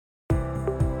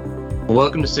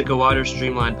Welcome to Sitco Water's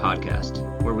Streamlined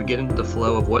Podcast, where we get into the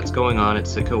flow of what's going on at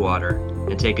Sitco Water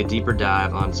and take a deeper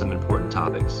dive on some important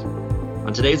topics.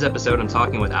 On today's episode, I'm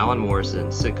talking with Alan Morrison,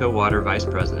 Sitco Water Vice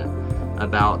President,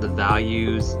 about the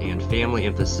values and family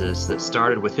emphasis that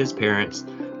started with his parents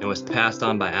and was passed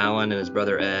on by Alan and his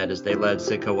brother Ed as they led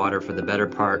Sitco Water for the better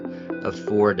part of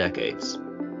 4 decades.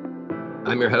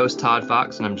 I'm your host, Todd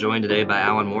Fox, and I'm joined today by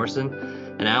Alan Morrison.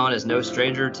 And Alan is no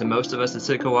stranger to most of us at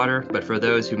Sitco Water, but for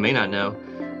those who may not know,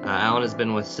 Alan has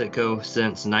been with Sitco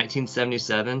since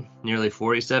 1977, nearly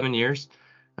 47 years,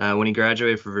 when he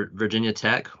graduated from Virginia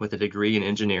Tech with a degree in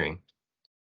engineering.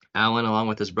 Alan, along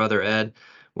with his brother Ed,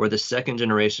 were the second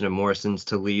generation of Morrisons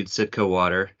to lead Sitco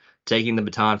Water, taking the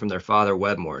baton from their father,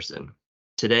 Webb Morrison.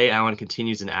 Today, Alan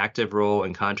continues an active role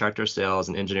in contractor sales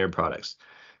and engineered products.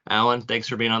 Alan, thanks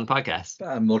for being on the podcast.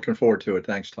 I'm looking forward to it.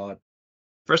 Thanks, Todd.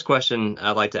 First question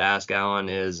I'd like to ask Alan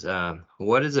is,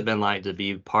 what has it been like to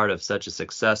be part of such a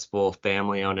successful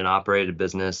family-owned and operated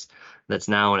business that's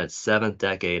now in its 7th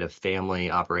decade of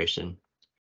family operation?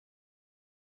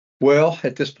 Well,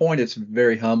 at this point, it's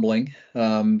very humbling.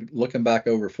 Looking back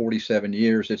over 47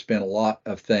 years, it's been a lot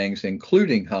of things,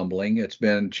 including humbling. It's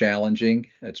been challenging.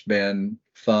 It's been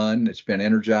fun. It's been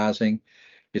energizing.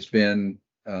 It's been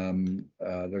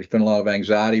there's been a lot of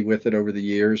anxiety with it over the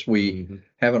years. We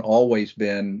haven't always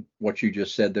been what you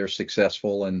just said. They're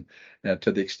successful and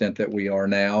to the extent that we are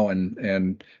now.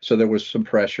 And so there was some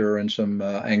pressure and some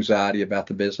anxiety about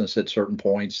the business at certain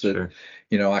points that, Sure.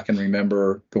 I can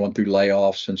remember going through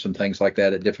layoffs and some things like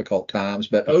that at difficult times.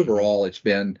 But overall, it's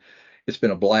been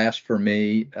a blast for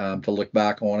me to look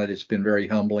back on it. It's been very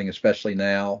humbling, especially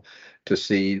now, to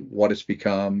see what it's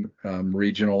become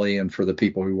regionally and for the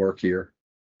people who work here.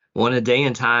 Well, in a day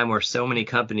and time where so many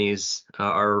companies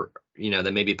are,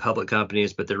 they may be public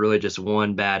companies, but they're really just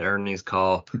one bad earnings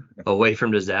call away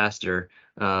from disaster.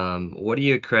 What do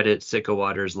you credit Sitco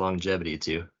Water's longevity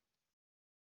to?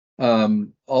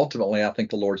 Ultimately, I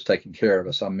think the Lord's taking care of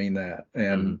us. I mean that.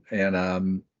 And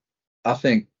I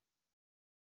think,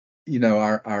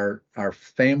 our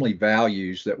family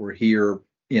values that were here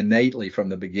innately from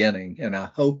the beginning, and I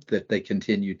hope that they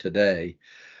continue today,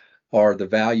 are the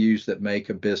values that make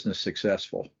a business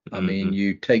successful. I mean,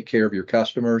 you take care of your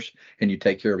customers and you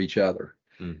take care of each other.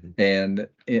 And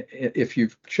if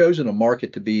you've chosen a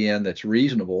market to be in that's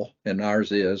reasonable, and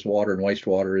ours is, water and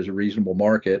wastewater is a reasonable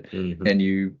market, and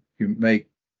you make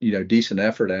decent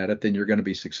effort at it, then you're going to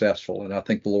be successful. And I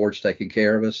think the Lord's taking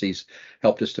care of us. He's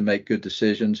helped us to make good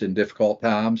decisions in difficult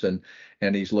times, and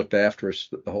he's looked after us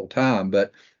the whole time.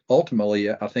 But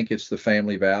ultimately, I think it's the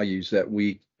family values that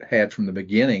we had from the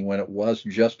beginning when it was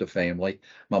just a family,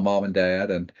 my mom and dad,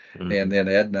 and then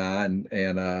Ed and I,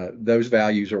 and those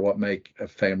values are what make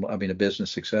a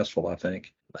business successful, I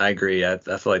think. I agree. I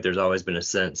feel like there's always been a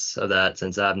sense of that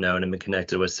since I've known and been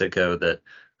connected with Sitco, that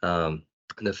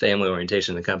the family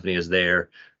orientation of the company is there,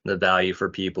 the value for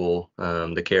people,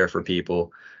 the care for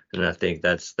people, and I think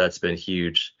that's been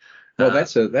huge. Well,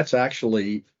 that's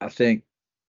actually, I think,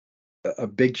 a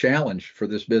big challenge for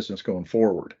this business going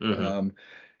forward.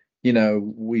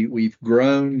 We've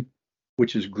grown,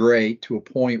 which is great, to a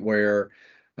point where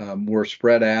we're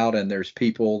spread out and there's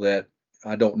people that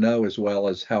I don't know as well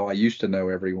as how I used to know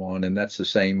everyone. And that's the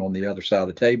same on the other side of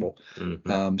the table.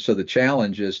 So the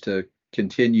challenge is to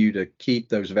continue to keep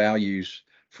those values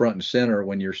front and center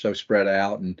when you're so spread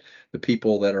out, and the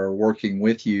people that are working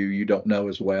with you don't know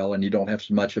as well and you don't have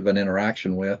so much of an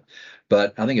interaction with.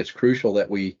 But I think it's crucial that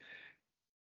we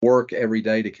work every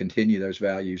day to continue those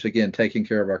values. Again, taking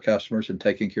care of our customers and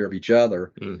taking care of each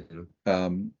other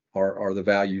are the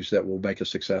values that will make us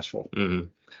successful.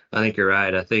 I think you're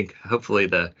right. I think hopefully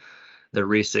the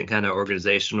recent kind of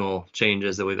organizational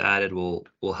changes that we've added will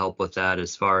help with that,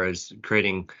 as far as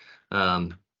creating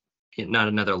not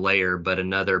another layer, but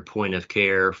another point of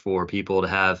care for people to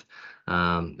have.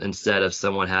 Instead of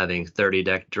someone having 30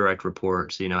 direct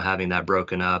reports, having that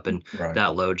broken up and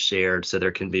that load shared, so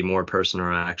there can be more personal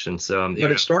interaction. So,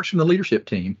 but it starts from the leadership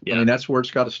team. Yeah. I mean, that's where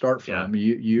it's got to start from.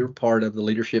 Yeah. You're part of the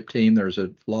leadership team. There's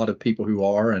a lot of people who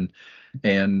are, and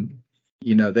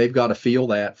they've got to feel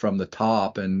that from the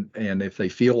top. And if they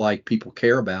feel like people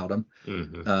care about them,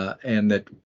 and that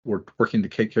we're working to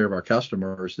take care of our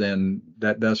customers, then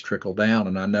that does trickle down.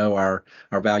 And I know our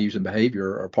values and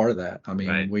behavior are part of that. I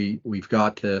mean, we've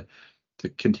got to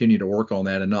continue to work on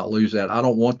that and not lose that. I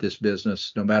don't want this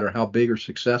business, no matter how big or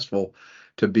successful,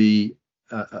 to be,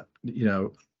 I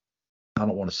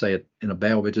don't want to say it in a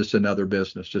bad way, but just another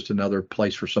business, just another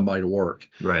place for somebody to work.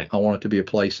 Right. I want it to be a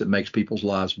place that makes people's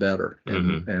lives better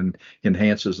and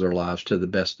enhances their lives to the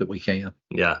best that we can.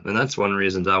 Yeah. And that's one of the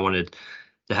reasons I wanted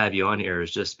to have you on here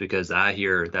is just because I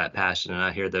hear that passion and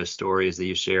I hear those stories that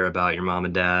you share about your mom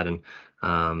and dad and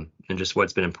just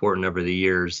what's been important over the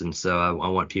years. And so I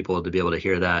want people to be able to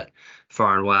hear that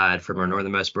far and wide, from our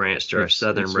northernmost branch to our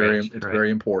southern branch. It's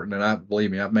very important. And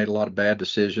believe me, I've made a lot of bad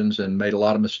decisions and made a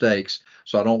lot of mistakes.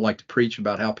 So I don't like to preach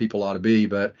about how people ought to be,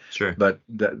 but Sure.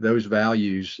 Those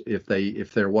values, if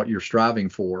they're what you're striving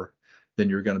for, then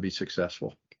you're going to be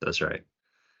successful. That's right.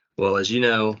 Well, as you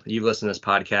know, you've listened to this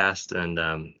podcast,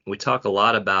 and we talk a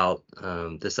lot about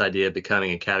this idea of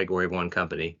becoming a category of one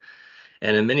company.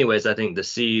 And in many ways, I think the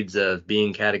seeds of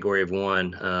being category of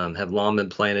one have long been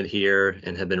planted here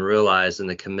and have been realized in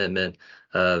the commitment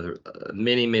of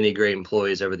many, many great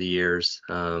employees over the years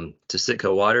to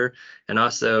Citco Water, and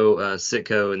also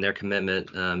Citco and their commitment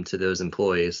to those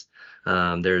employees.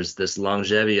 There's this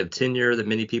longevity of tenure that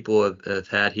many people have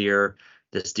had here,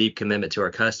 this deep commitment to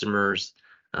our customers,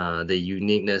 the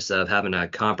uniqueness of having a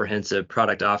comprehensive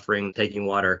product offering, taking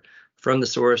water from the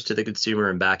source to the consumer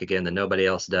and back again that nobody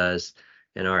else does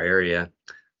in our area.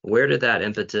 Where did that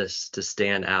impetus to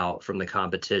stand out from the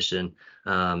competition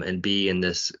and be in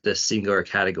this singular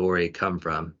category come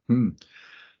from?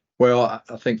 Well,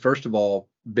 I think first of all,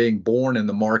 being born in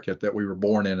the market that we were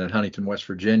born in Huntington, West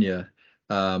Virginia,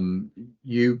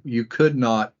 you could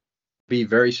not be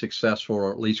very successful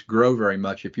or at least grow very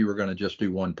much if you were going to just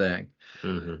do one thing.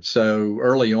 Mm-hmm. So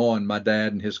early on, my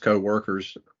dad and his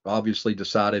co-workers obviously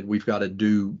decided we've got to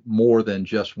do more than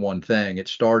just one thing. It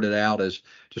started out as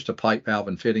just a pipe, valve,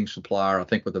 and fitting supplier, I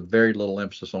think with a very little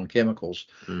emphasis on chemicals.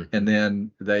 Mm-hmm. And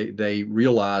then they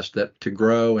realized that to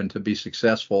grow and to be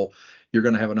successful, you're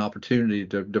going to have an opportunity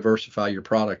to diversify your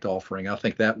product offering. I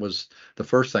think that was the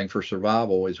first thing for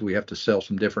survival, is we have to sell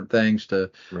some different things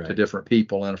to different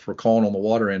people. And if we're calling on the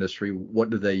water industry, what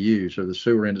do they use? Or the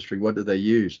sewer industry, what do they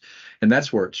use? And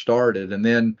that's where it started. And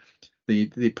then the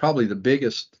probably the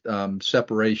biggest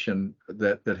separation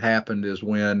that happened is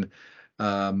when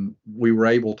we were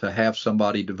able to have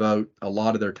somebody devote a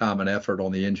lot of their time and effort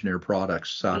on the engineered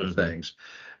products side of things.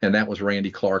 And that was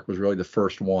Randy Clark, was really the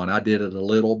first one. I did it a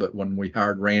little, but when we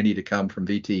hired Randy to come from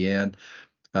VTN,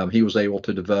 he was able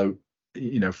to devote,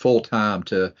 full time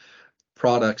to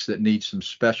products that need some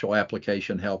special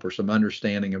application help or some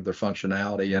understanding of their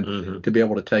functionality, and to be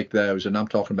able to take those. And I'm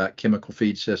talking about chemical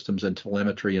feed systems and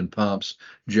telemetry and pumps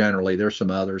generally. There's some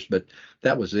others, but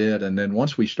that was it. And then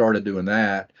once we started doing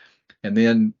that, and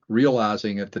then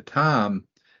realizing at the time,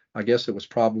 I guess it was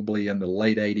probably in the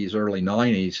late 80s, early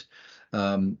 90s,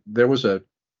 there was a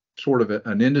sort of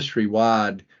an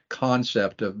industry-wide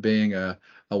concept of being a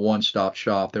one-stop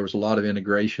shop. There was a lot of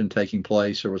integration taking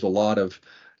place. There was a lot of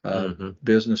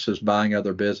businesses buying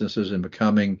other businesses and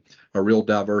becoming a real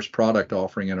diverse product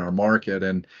offering in our market.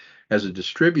 And as a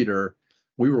distributor,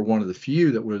 we were one of the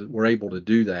few that were able to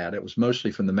do that. It was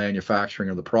mostly from the manufacturing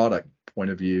of the product point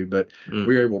of view, but we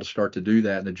were able to start to do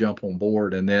that and to jump on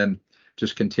board, and then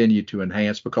just continue to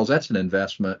enhance, because that's an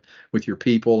investment with your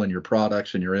people and your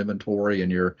products and your inventory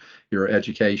and your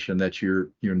education, that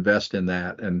you invest in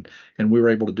that, and we were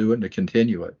able to do it and to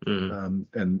continue it.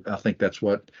 And I think that's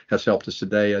what has helped us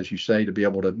today, as you say, to be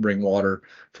able to bring water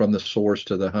from the source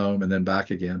to the home and then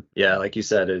back again. Yeah, like you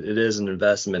said, it is an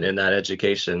investment in that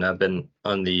education. I've been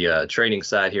on the training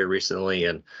side here recently,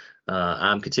 and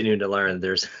I'm continuing to learn.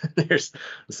 There's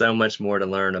so much more to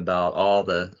learn about all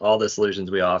the solutions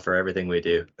we offer, everything we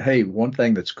do. Hey, one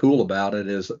thing that's cool about it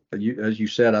is, as you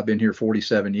said, I've been here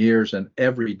 47 years, and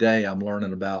every day I'm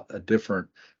learning about a different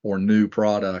or new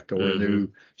product or a new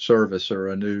service or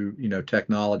a new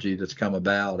technology that's come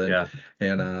about,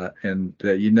 and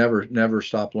you never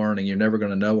stop learning. You're never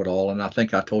going to know it all. And I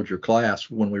think I told your class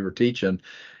when we were teaching,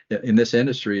 in this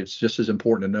industry, it's just as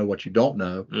important to know what you don't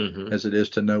know as it is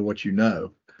to know what you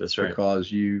know. That's right. Because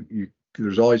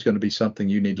there's always going to be something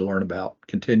you need to learn about.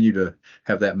 Continue to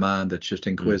have that mind that's just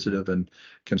inquisitive and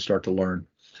can start to learn.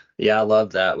 Yeah, I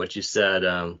love that, what you said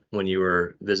when you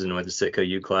were visiting with the Citco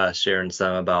U class, sharing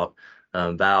some about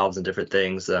valves and different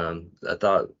things. I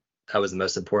thought that was the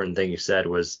most important thing you said,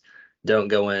 was don't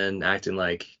go in acting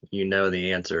like you know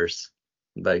the answers,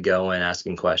 but go in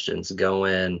asking questions, go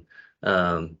in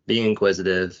being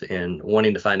inquisitive and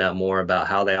wanting to find out more about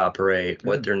how they operate,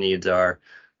 what their needs are,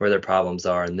 where their problems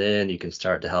are, and then you can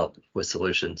start to help with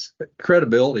solutions.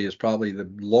 Credibility is probably the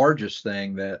largest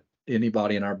thing that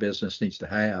anybody in our business needs to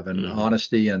have, and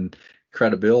honesty and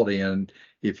credibility. And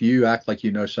if you act like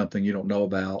you know something you don't know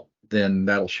about, then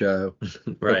that'll show.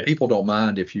 But people don't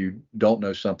mind if you don't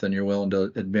know something, you're willing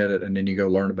to admit it, and then you go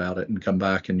learn about it and come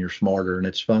back and you're smarter, and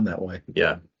it's fun that way.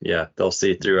 Yeah, they'll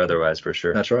see through otherwise, for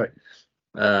sure. That's right.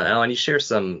 Alan, you share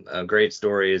some great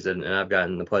stories, and I've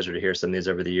gotten the pleasure to hear some of these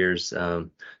over the years.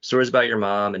 Stories about your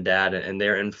mom and dad and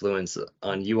their influence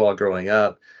on you all growing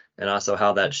up, and also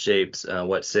how that shapes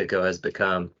what Sitco has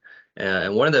become.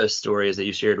 And one of those stories that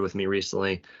you shared with me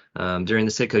recently during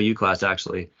the Sitco U class,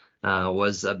 actually,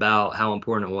 was about how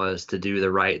important it was to do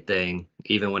the right thing,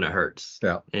 even when it hurts.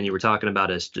 Yeah. And you were talking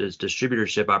about a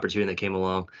distributorship opportunity that came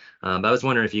along. But I was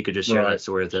wondering if you could just share Right. that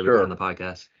story with everybody on the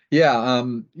podcast. Yeah.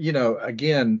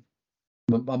 Again,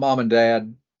 my mom and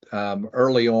dad,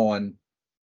 early on,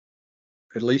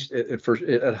 at least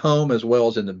at home as well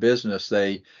as in the business,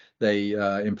 they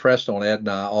impressed on Ed and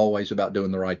I always about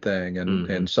doing the right thing.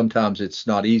 And sometimes it's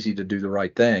not easy to do the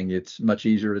right thing. It's much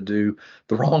easier to do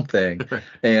the wrong thing.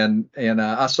 And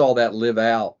I saw that live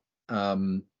out,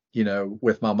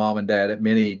 with my mom and dad at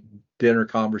many dinner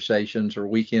conversations or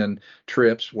weekend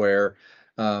trips where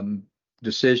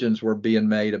decisions were being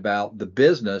made about the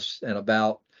business and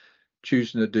about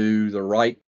choosing to do the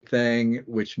right thing,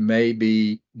 which may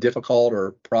be difficult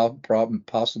or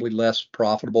possibly less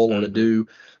profitable, or to do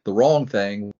the wrong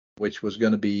thing, which was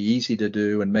going to be easy to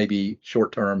do and maybe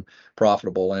short-term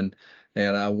profitable. And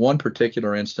one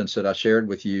particular instance that I shared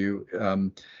with you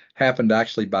happened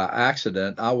actually by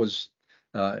accident. I was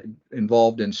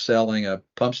involved in selling a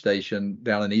pump station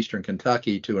down in eastern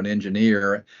Kentucky to an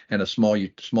engineer and a small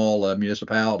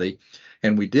municipality,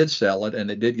 and we did sell it, and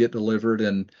it did get delivered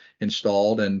and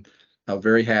installed, and I was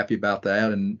very happy about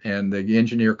that. And the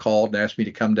engineer called and asked me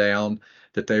to come down,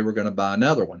 that they were going to buy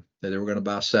another one, that they were going to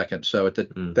buy a second. So at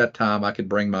that time, I could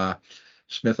bring my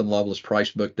Smith and Loveless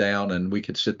price book down, and we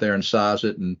could sit there and size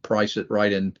it and price it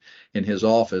right in his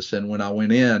office. And when I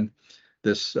went in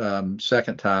this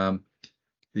second time,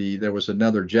 there was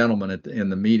another gentleman in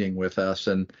the meeting with us,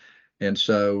 and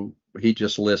so he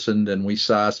just listened, and we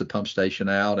sized the pump station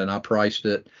out, and I priced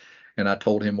it, and I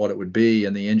told him what it would be,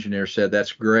 and the engineer said,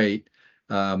 "That's great.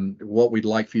 What we'd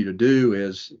like for you to do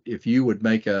is, if you would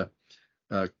make a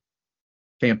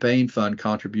campaign fund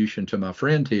contribution to my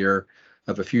friend here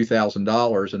of a few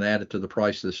 $1,000s and add it to the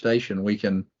price of the station, we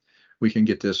can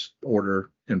get this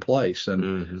order in place."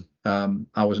 And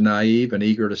I was naive and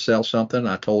eager to sell something.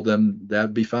 I told them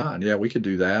that'd be fine. Yeah, we could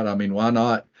do that. I mean, why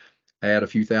not add a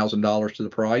few $1,000s to the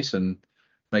price and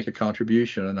make a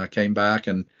contribution? And I came back,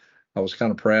 and I was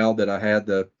kind of proud that I had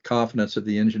the confidence of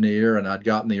the engineer, and I'd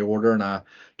gotten the order, and I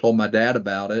told my dad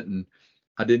about it. And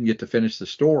I didn't get to finish the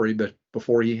story, but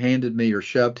before he handed me or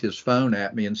shoved his phone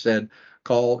at me and said,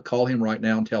 call him right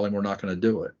now and tell him we're not going to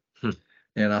do it.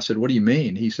 And I said, "What do you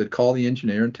mean?" He said, "Call the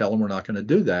engineer and tell him we're not going to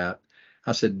do that."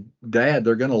 I said, "Dad,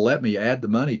 they're going to let me add the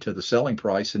money to the selling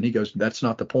price." And he goes, "That's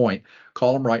not the point.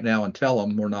 Call him right now and tell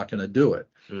him we're not going to do it."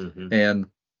 And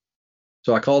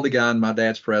so I called the guy in my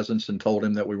dad's presence and told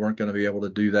him that we weren't going to be able to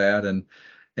do that. And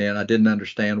I didn't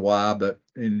understand why,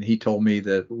 and he told me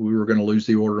that we were going to lose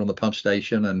the order on the pump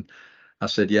station. And I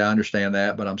said, "Yeah, I understand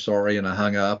that, but I'm sorry." And I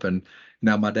hung up. And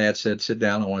now my dad said, "Sit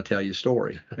down, I want to tell you a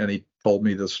story." And he told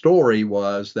me the story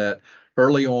was that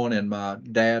early on in my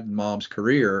dad and mom's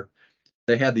career,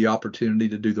 they had the opportunity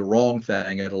to do the wrong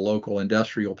thing at a local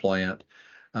industrial plant,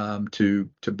 to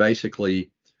basically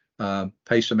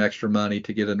pay some extra money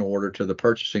to get an order to the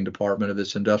purchasing department of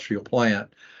this industrial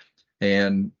plant.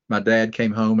 And my dad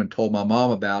came home and told my mom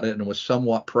about it, and was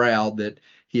somewhat proud that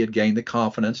he had gained the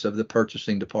confidence of the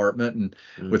purchasing department.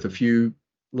 And with a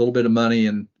little bit of money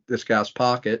in this guy's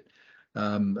pocket,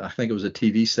 I think it was a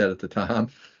TV set at the time,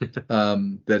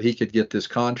 that he could get this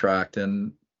contract.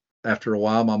 And after a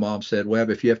while, my mom said,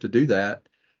 "Webb, if you have to do that,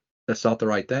 that's not the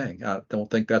right thing. I don't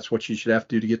think that's what you should have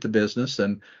to do to get the business.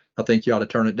 And I think you ought to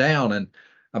turn it down." And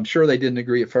I'm sure they didn't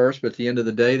agree at first, but at the end of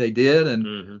the day, they did.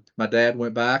 And my dad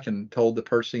went back and told the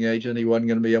purchasing agent he wasn't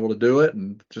going to be able to do it.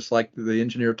 And just like the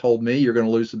engineer told me, "You're going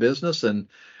to lose the business." And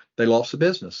they lost the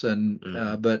business. And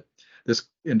but this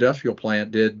industrial plant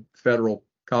did federal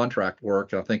contract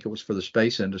work. I think it was for the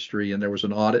space industry, and there was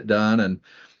an audit done, and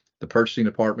the purchasing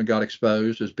department got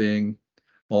exposed as being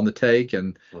on the take,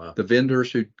 and the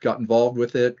vendors who got involved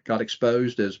with it got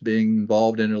exposed as being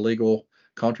involved in illegal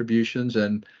contributions.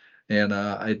 And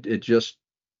it just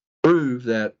proved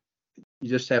that you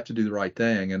just have to do the right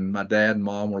thing. And my dad and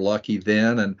mom were lucky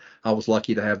then, and I was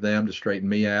lucky to have them to straighten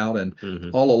me out. And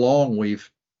all along, we've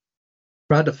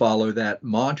tried to follow that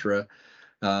mantra,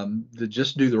 to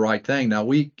just do the right thing. Now,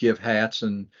 we give hats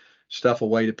and stuff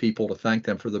away to people to thank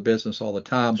them for the business all the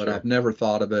time, but I've never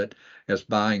thought of it as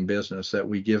buying business, that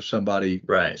we give somebody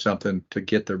something to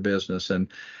get their business. And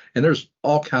there's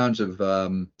all kinds of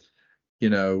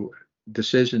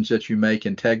decisions that you make,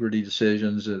 integrity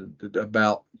decisions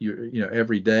about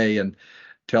every day, and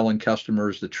telling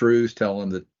customers the truth, telling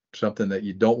them something that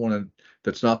you don't want to,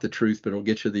 that's not the truth, but it'll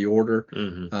get you the order.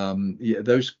 Yeah,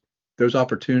 those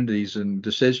opportunities and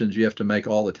decisions you have to make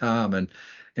all the time.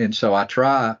 And so I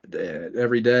try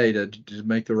every day to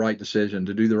make the right decision,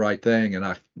 to do the right thing. And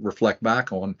I reflect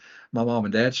back on my mom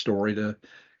and dad's story to,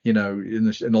 in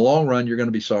the long run, you're going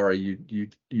to be sorry you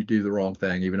do the wrong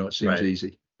thing, even though it seems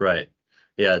easy. Right.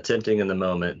 Yeah. Tempting in the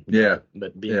moment. Yeah.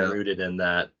 But being rooted in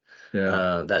that,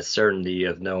 Yeah. that certainty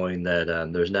of knowing that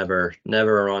there's never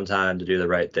a wrong time to do the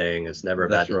right thing. It's never a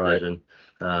bad decision.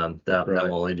 That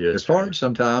will only do it. It's hard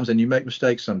sometimes, and you make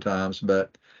mistakes sometimes,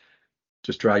 but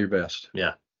just try your best.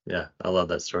 Yeah. Yeah. I love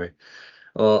that story.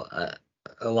 Well,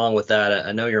 along with that,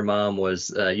 I know your mom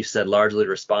was, you said, largely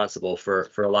responsible for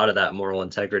a lot of that moral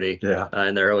integrity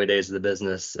in the early days of the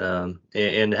business,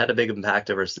 and had a big impact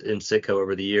in Citco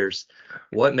over the years.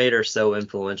 What made her so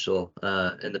influential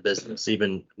in the business,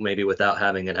 even maybe without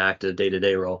having an active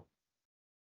day-to-day role?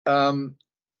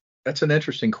 That's an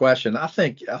interesting question. I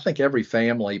think every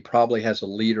family probably has a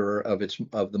leader of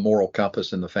the moral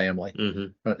compass in the family.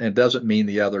 And it doesn't mean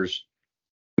the others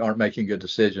aren't making good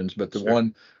decisions, but the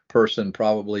one person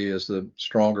probably is the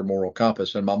stronger moral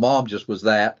compass. And my mom just was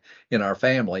that in our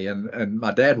family. And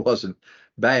my dad wasn't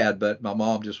bad, but my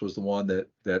mom just was the one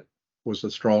that was the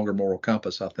stronger moral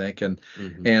compass, I think. And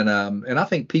I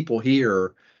think people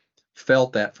here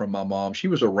felt that from my mom. She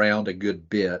was around a good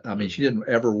bit. I mean, she didn't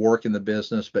ever work in the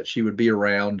business, but she would be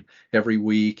around every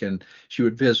week, and she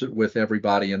would visit with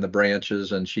everybody in the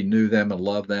branches, and she knew them and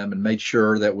loved them and made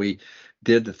sure that we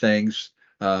did the things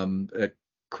at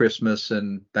Christmas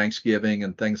and Thanksgiving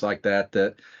and things like that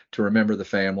to remember the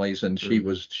families. And she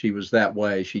was that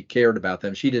way. She cared about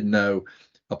them. She didn't know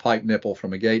a pipe nipple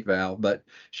from a gate valve, but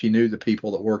she knew the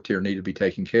people that worked here needed to be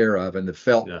taken care of and that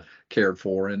felt cared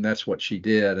for, and that's what she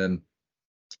did. And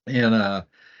now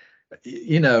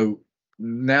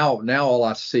all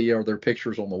I see are their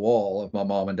pictures on the wall of my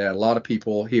mom and dad. A lot of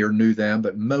people here knew them,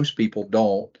 but most people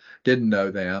didn't know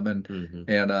them.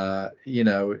 And I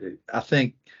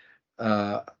think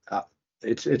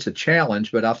it's a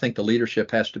challenge, but I think the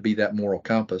leadership has to be that moral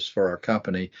compass for our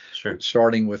company,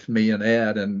 starting with me and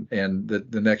Ed and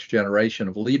the next generation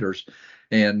of leaders.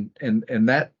 And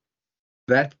that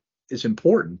is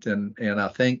important. And I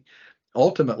think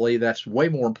ultimately that's way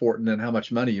more important than how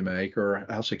much money you make or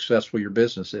how successful your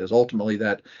business is. Ultimately,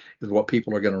 that is what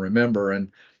people are going to remember.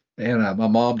 And my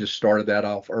mom just started that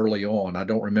off early on. I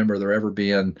don't remember there ever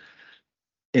being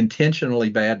intentionally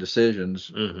bad decisions,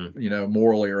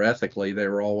 morally or ethically. They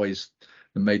were always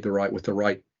made with the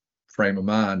right frame of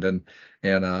mind. And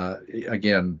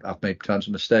again, I've made tons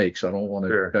of mistakes. I don't want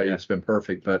to tell you it's been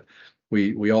perfect, but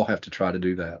we all have to try to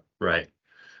do that. Right.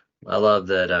 I love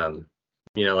that.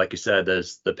 Like you said,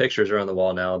 the pictures are on the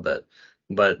wall now, but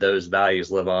those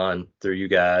values live on through you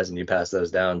guys, and you pass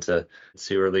those down to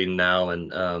who are leading now.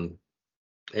 And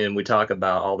we talk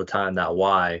about all the time that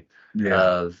why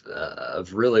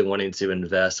of really wanting to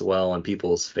invest well in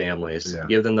people's families,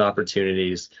 give them the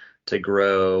opportunities to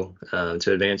grow,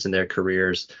 to advance in their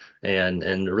careers,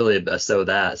 and really so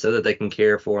that they can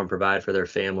care for and provide for their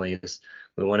families.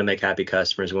 We want to make happy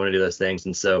customers. We want to do those things.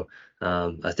 And so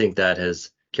I think that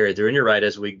has carried through. And you're right,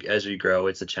 as we grow,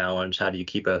 it's a challenge. How do you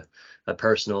keep a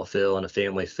personal feel and a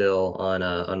family feel on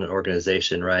an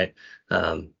organization, right?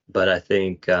 But I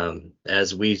think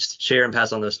as we share and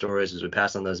pass on those stories, as we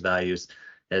pass on those values,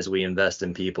 as we invest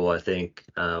in people, I think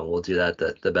we'll do that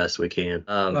the best we can.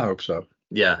 I hope so.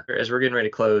 Yeah. As we're getting ready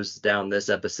to close down this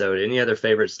episode, any other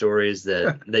favorite stories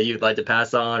that you'd like to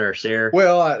pass on or share?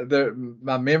 Well,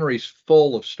 my memory's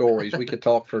full of stories. We could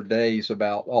talk for days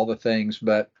about all the things,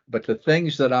 but the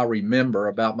things that I remember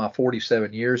about my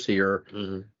 47 years here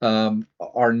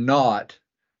are not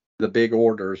the big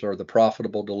orders or the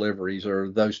profitable deliveries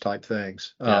or those type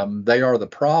things. They are the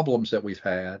problems that we've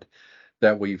had,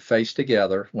 that we've faced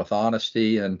together with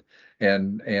honesty and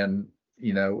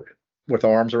with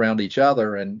arms around each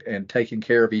other and taking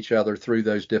care of each other through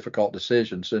those difficult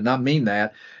decisions. And I mean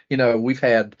that, we've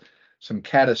had some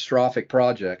catastrophic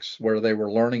projects where they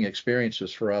were learning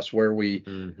experiences for us, where we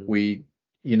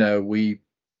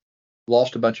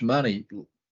lost a bunch of money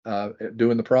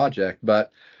doing the project,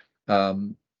 but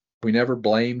we never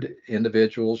blamed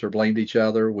individuals or blamed each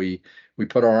other. We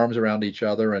put our arms around each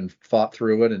other and fought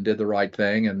through it and did the right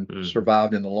thing and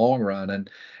survived in the long run.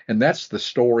 And that's the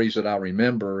stories that I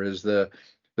remember, is the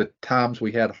times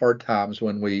we had hard times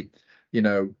when we,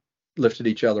 lifted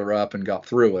each other up and got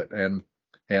through it. And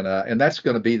And that's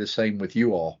going to be the same with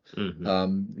you all. I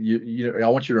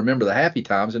want you to remember the happy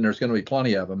times, and there's going to be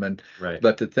plenty of them.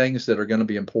 But the things that are going to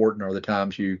be important are the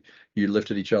times you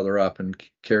lifted each other up and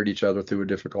carried each other through a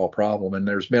difficult problem. And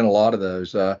there's been a lot of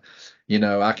those. I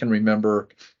can remember.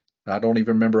 I don't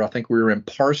even remember. I think we were in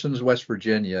Parsons, West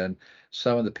Virginia, and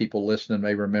some of the people listening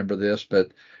may remember this,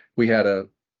 but we had a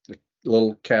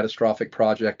little catastrophic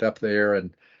project up there,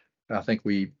 and I think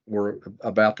we were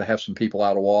about to have some people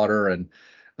out of water, and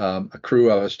a crew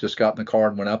of us just got in the car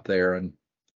and went up there,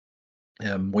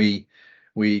 and we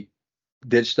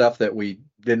did stuff that we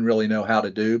didn't really know how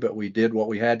to do, but we did what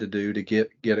we had to do to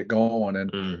get it going.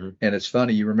 And it's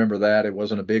funny, you remember that it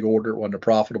wasn't a big order, it wasn't a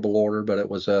profitable order, but it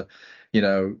was a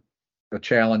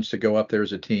challenge to go up there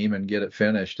as a team and get it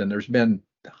finished. And there's been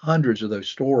hundreds of those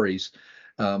stories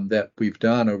that we've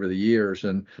done over the years,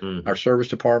 and our service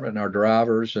department and our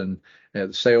drivers and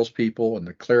the salespeople and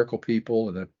the clerical people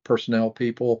and the personnel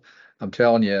people. I'm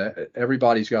telling you,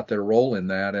 everybody's got their role in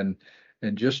that, and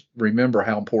just remember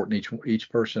how important each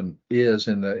person is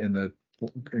in the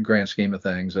grand scheme of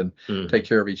things, and take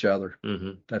care of each other.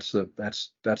 That's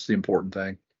the important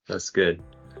thing. That's good.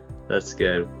 That's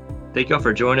good. Thank you all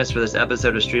for joining us for this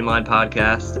episode of Streamline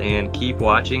Podcast, and keep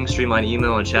watching Streamline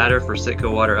Email and Chatter for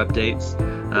Citgo Water updates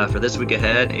for this week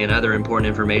ahead and other important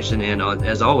information. And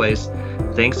as always,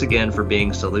 thanks again for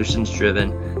being solutions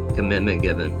driven, commitment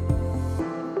given.